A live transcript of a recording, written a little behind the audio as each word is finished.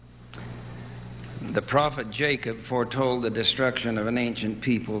The prophet Jacob foretold the destruction of an ancient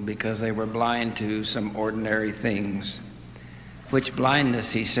people because they were blind to some ordinary things, which blindness,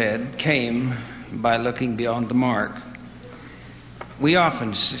 he said, came by looking beyond the mark. We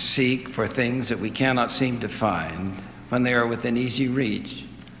often seek for things that we cannot seem to find when they are within easy reach,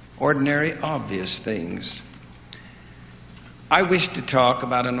 ordinary, obvious things. I wish to talk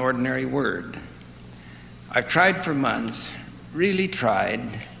about an ordinary word. I've tried for months, really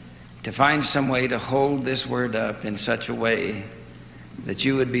tried, to find some way to hold this word up in such a way that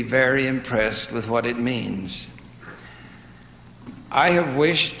you would be very impressed with what it means. I have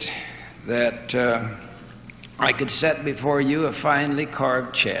wished that I could set before you a finely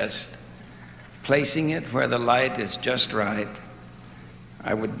carved chest, placing it where the light is just right.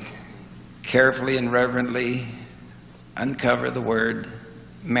 I would carefully and reverently uncover the word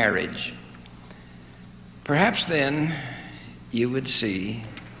marriage. Perhaps then you would see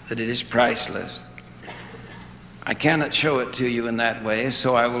that it is priceless. I cannot show it to you in that way,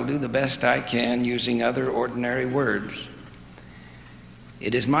 so I will do the best I can using other ordinary words.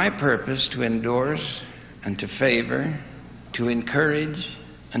 It is my purpose to endorse and to favor, to encourage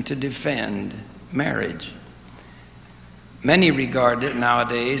and to defend marriage. Many regard it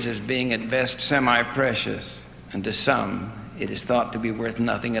nowadays as being at best semi-precious, and to some it is thought to be worth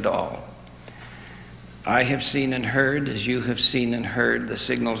nothing at all. I have seen and heard, as you have seen and heard, the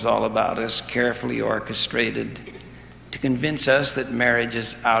signals all about us, carefully orchestrated to convince us that marriage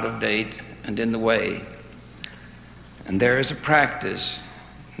is out of date and in the way. And there is a practice,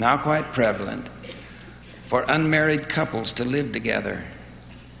 now quite prevalent, for unmarried couples to live together,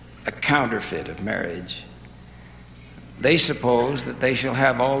 a counterfeit of marriage. They suppose that they shall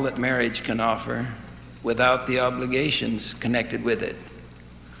have all that marriage can offer without the obligations connected with it.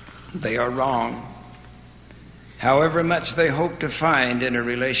 They are wrong. However much they hope to find in a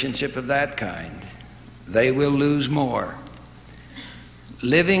relationship of that kind, they will lose more.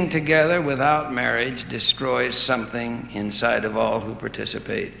 Living together without marriage destroys something inside of all who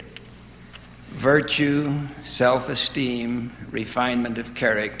participate. Virtue, self-esteem, refinement of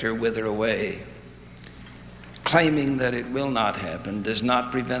character wither away. Claiming that it will not happen does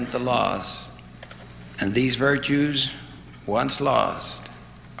not prevent the loss, and these virtues, once lost,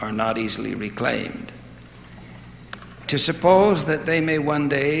 are not easily reclaimed. To suppose that they may one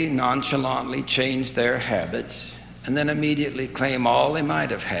day nonchalantly change their habits and then immediately claim all they might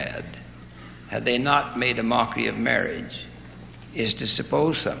have had they not made a mockery of marriage is to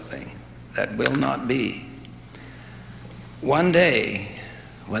suppose something that will not be. One day,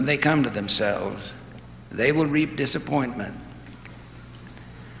 when they come to themselves, they will reap disappointment.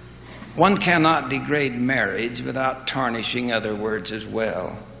 One cannot degrade marriage without tarnishing other words as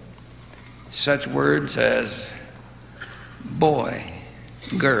well. Such words as boy,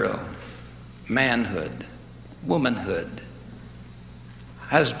 girl, manhood, womanhood,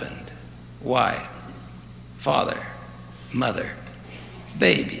 husband, wife, father, mother,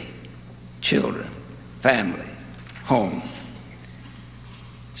 baby, children, family, home.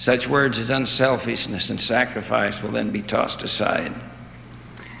 Such words as unselfishness and sacrifice will then be tossed aside.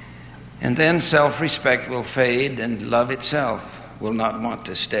 And then self-respect will fade and love itself will not want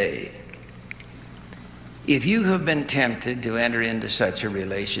to stay. If you have been tempted to enter into such a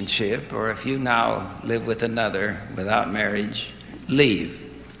relationship, or if you now live with another without marriage, leave.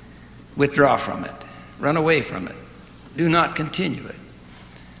 Withdraw from it. Run away from it. Do not continue it.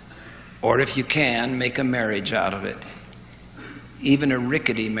 Or if you can, make a marriage out of it. Even a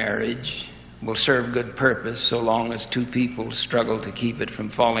rickety marriage will serve good purpose so long as two people struggle to keep it from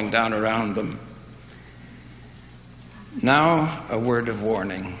falling down around them. Now, a word of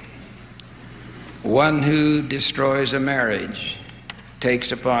warning. One who destroys a marriage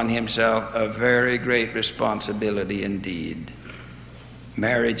takes upon himself a very great responsibility indeed.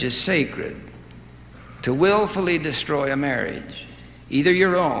 Marriage is sacred. To willfully destroy a marriage, either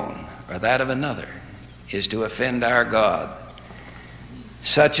your own or that of another, is to offend our God.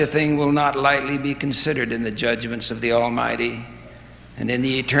 Such a thing will not lightly be considered in the judgments of the Almighty, and in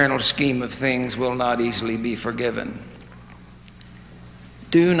the eternal scheme of things will not easily be forgiven.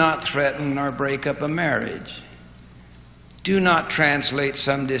 Do not threaten or break up a marriage. Do not translate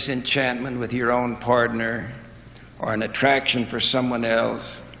some disenchantment with your own partner or an attraction for someone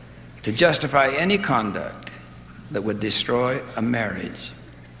else to justify any conduct that would destroy a marriage.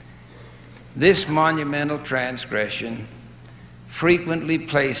 This monumental transgression frequently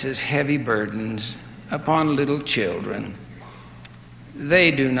places heavy burdens upon little children.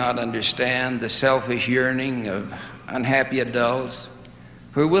 They do not understand the selfish yearning of unhappy adults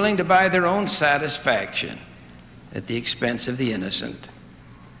who are willing to buy their own satisfaction at the expense of the innocent.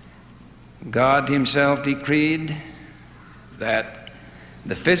 God himself decreed that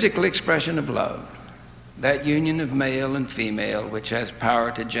the physical expression of love, that union of male and female which has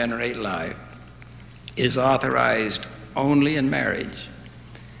power to generate life, is authorized only in marriage.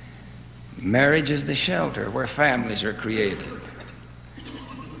 Marriage is the shelter where families are created.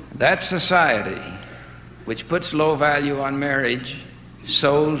 That society which puts low value on marriage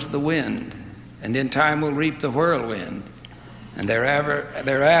sows the wind, and in time will reap the whirlwind, and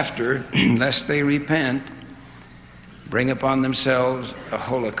thereafter, lest they repent, bring upon themselves a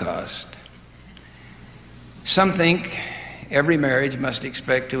holocaust. Some think every marriage must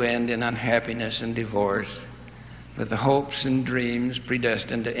expect to end in unhappiness and divorce, with the hopes and dreams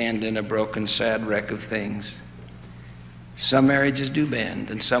predestined to end in a broken, sad wreck of things. Some marriages do bend,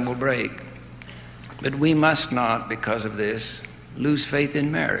 and some will break. But we must not, because of this, lose faith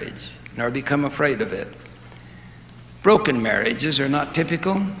in marriage, nor become afraid of it. Broken marriages are not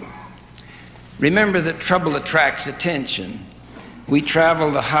typical. Remember that trouble attracts attention. We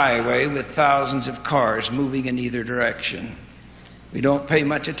travel the highway with thousands of cars moving in either direction. We don't pay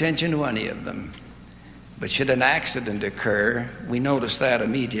much attention to any of them. But should an accident occur, we notice that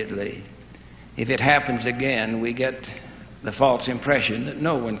immediately. If it happens again, we get the false impression that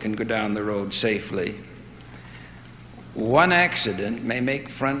no one can go down the road safely. One accident may make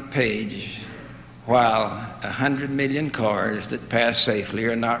front page, while 100 million cars that pass safely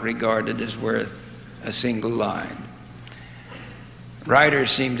are not regarded as worth a single line.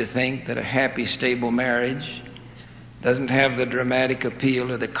 Writers seem to think that a happy, stable marriage doesn't have the dramatic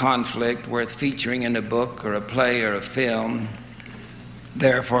appeal or the conflict worth featuring in a book or a play or a film.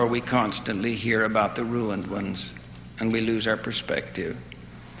 Therefore, we constantly hear about the ruined ones, and we lose our perspective.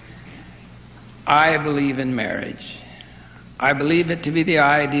 I believe in marriage. I believe it to be the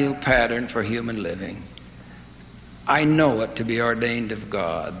ideal pattern for human living. I know it to be ordained of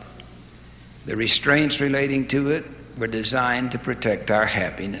God. The restraints relating to it were designed to protect our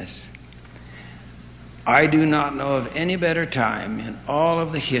happiness. I do not know of any better time in all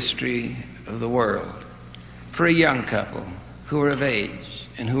of the history of the world for a young couple who are of age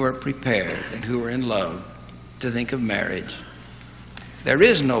and who are prepared and who are in love to think of marriage. There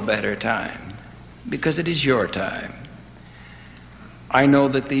is no better time because it is your time. I know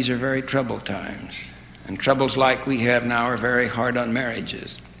that these are very troubled times, and troubles like we have now are very hard on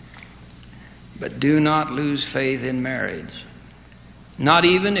marriages. But do not lose faith in marriage. Not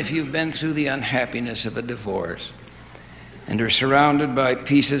even if you've been through the unhappiness of a divorce and are surrounded by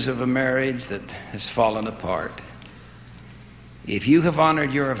pieces of a marriage that has fallen apart. If you have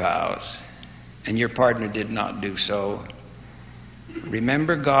honored your vows and your partner did not do so,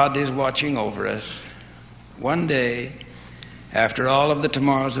 remember God is watching over us. One day, after all of the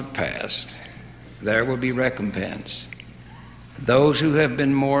tomorrows have passed, there will be recompense. Those who have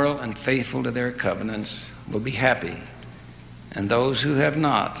been moral and faithful to their covenants will be happy, and those who have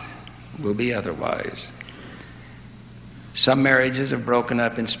not will be otherwise. Some marriages have broken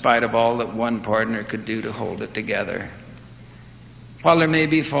up in spite of all that one partner could do to hold it together. While there may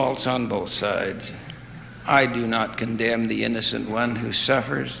be faults on both sides, I do not condemn the innocent one who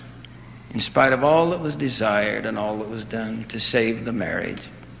suffers in spite of all that was desired and all that was done to save the marriage.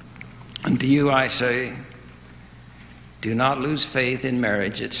 And to you I say, do not lose faith in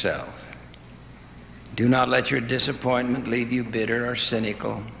marriage itself. Do not let your disappointment leave you bitter or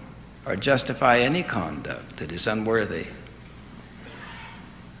cynical or justify any conduct that is unworthy.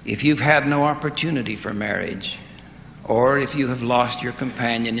 If you've had no opportunity for marriage, or if you have lost your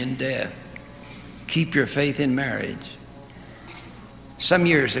companion in death, keep your faith in marriage. Some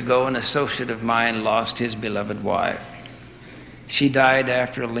years ago, an associate of mine lost his beloved wife. She died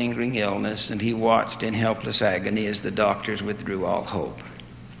after a lingering illness, and he watched in helpless agony as the doctors withdrew all hope.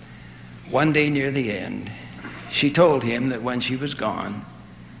 One day near the end, she told him that when she was gone,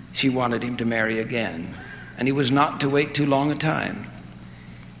 she wanted him to marry again, and he was not to wait too long a time.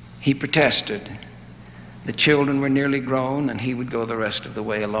 He protested. The children were nearly grown, and he would go the rest of the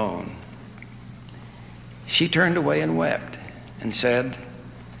way alone. She turned away and wept and said,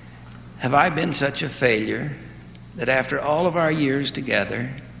 "Have I been such a failure that after all of our years together,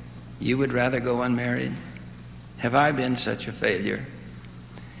 you would rather go unmarried? Have I been such a failure?"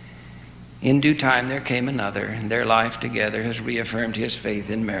 In due time there came another, and their life together has reaffirmed his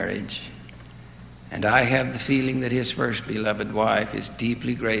faith in marriage. And I have the feeling that his first beloved wife is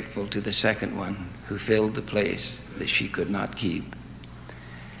deeply grateful to the second one who filled the place that she could not keep.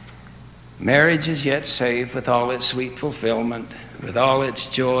 Marriage is yet safe with all its sweet fulfillment, with all its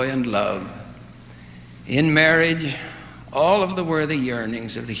joy and love. In marriage, all of the worthy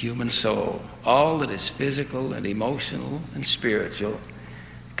yearnings of the human soul, all that is physical and emotional and spiritual,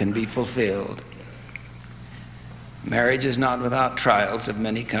 can be fulfilled. Marriage is not without trials of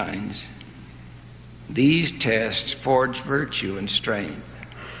many kinds. These tests forge virtue and strength.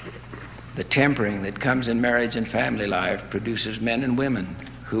 The tempering that comes in marriage and family life produces men and women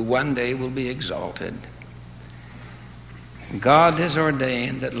who one day will be exalted. God has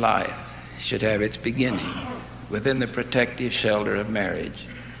ordained that life should have its beginning within the protective shelter of marriage,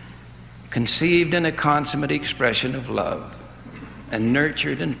 conceived in a consummate expression of love, and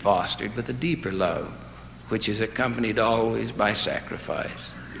nurtured and fostered with a deeper love, which is accompanied always by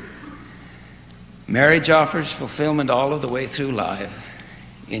sacrifice. Marriage offers fulfillment all of the way through life,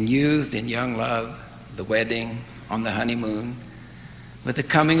 in youth, in young love, the wedding, on the honeymoon, with the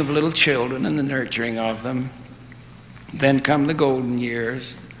coming of little children and the nurturing of them. Then come the golden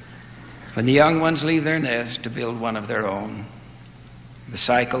years, when the young ones leave their nest to build one of their own. The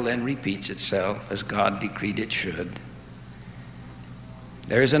cycle then repeats itself as God decreed it should.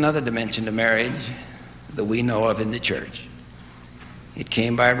 There is another dimension to marriage that we know of in the church. It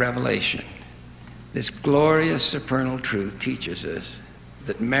came by revelation. This glorious supernal truth teaches us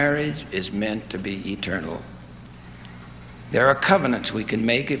that marriage is meant to be eternal. There are covenants we can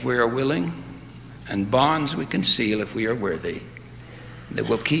make if we are willing, and bonds we can seal if we are worthy, that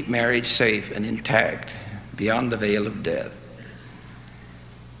will keep marriage safe and intact beyond the veil of death.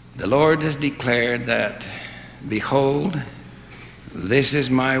 The Lord has declared that, behold, this is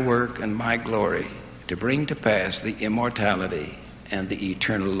my work and my glory, to bring to pass the immortality and the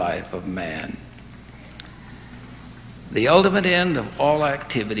eternal life of man. The ultimate end of all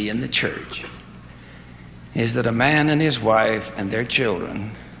activity in the church is that a man and his wife and their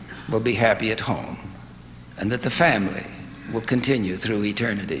children will be happy at home, and that the family will continue through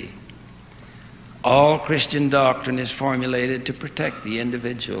eternity. All Christian doctrine is formulated to protect the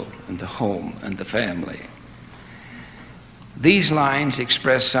individual and the home and the family. These lines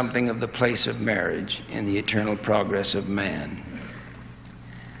express something of the place of marriage in the eternal progress of man.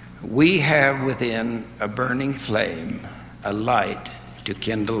 We have within a burning flame a light to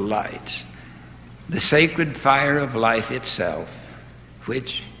kindle lights, the sacred fire of life itself,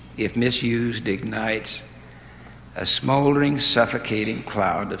 which, if misused, ignites a smoldering, suffocating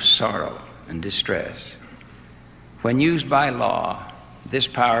cloud of sorrow and distress. When used by law, this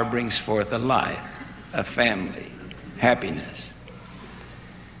power brings forth a life, a family, happiness.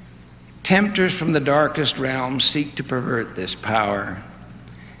 Tempters from the darkest realms seek to pervert this power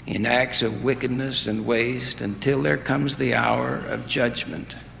in acts of wickedness and waste until there comes the hour of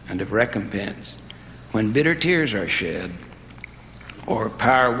judgment and of recompense, when bitter tears are shed, or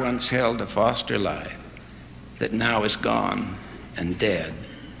power once held to foster life that now is gone and dead.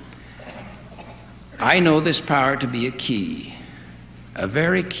 I know this power to be a key, a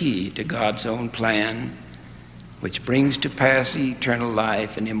very key to God's own plan, which brings to pass eternal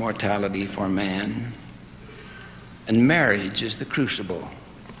life and immortality for man. And marriage is the crucible,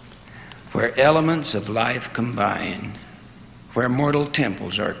 where elements of life combine, where mortal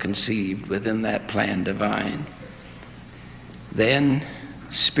temples are conceived within that plan divine. Then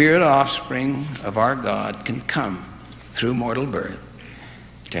spirit offspring of our God can come through mortal birth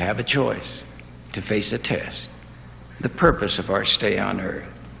to have a choice, to face a test, the purpose of our stay on earth.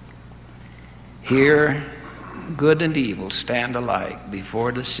 Here, good and evil stand alike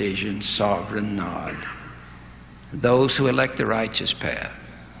before decision's sovereign nod. Those who elect the righteous path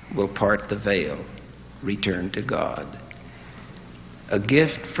will part the veil, return to God. A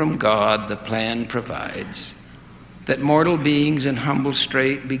gift from God the plan provides, that mortal beings in humble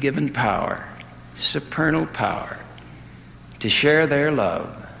strait be given power, supernal power, to share their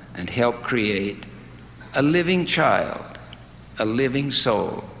love and help create a living child, a living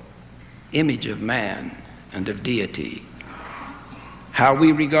soul, image of man and of deity. How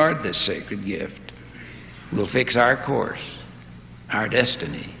we regard this sacred gift will fix our course, our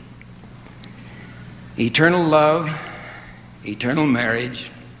destiny. Eternal love, eternal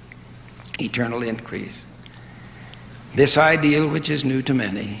marriage, eternal increase. This ideal, which is new to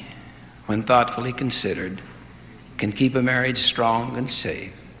many, when thoughtfully considered, can keep a marriage strong and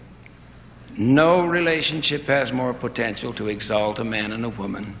safe. No relationship has more potential to exalt a man and a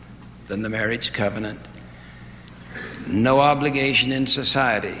woman than the marriage covenant. No obligation in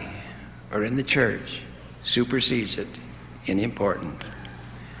society or in the church supersedes it in importance.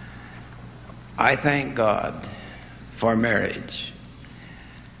 I thank God for marriage.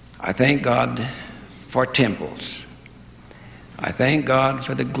 I thank God for temples. I thank God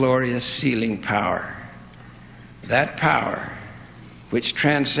for the glorious sealing power, that power which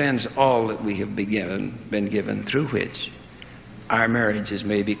transcends all that we have been given, through which our marriages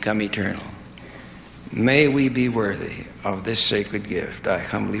may become eternal. May we be worthy of this sacred gift, I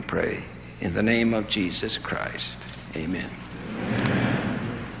humbly pray. In the name of Jesus Christ, amen.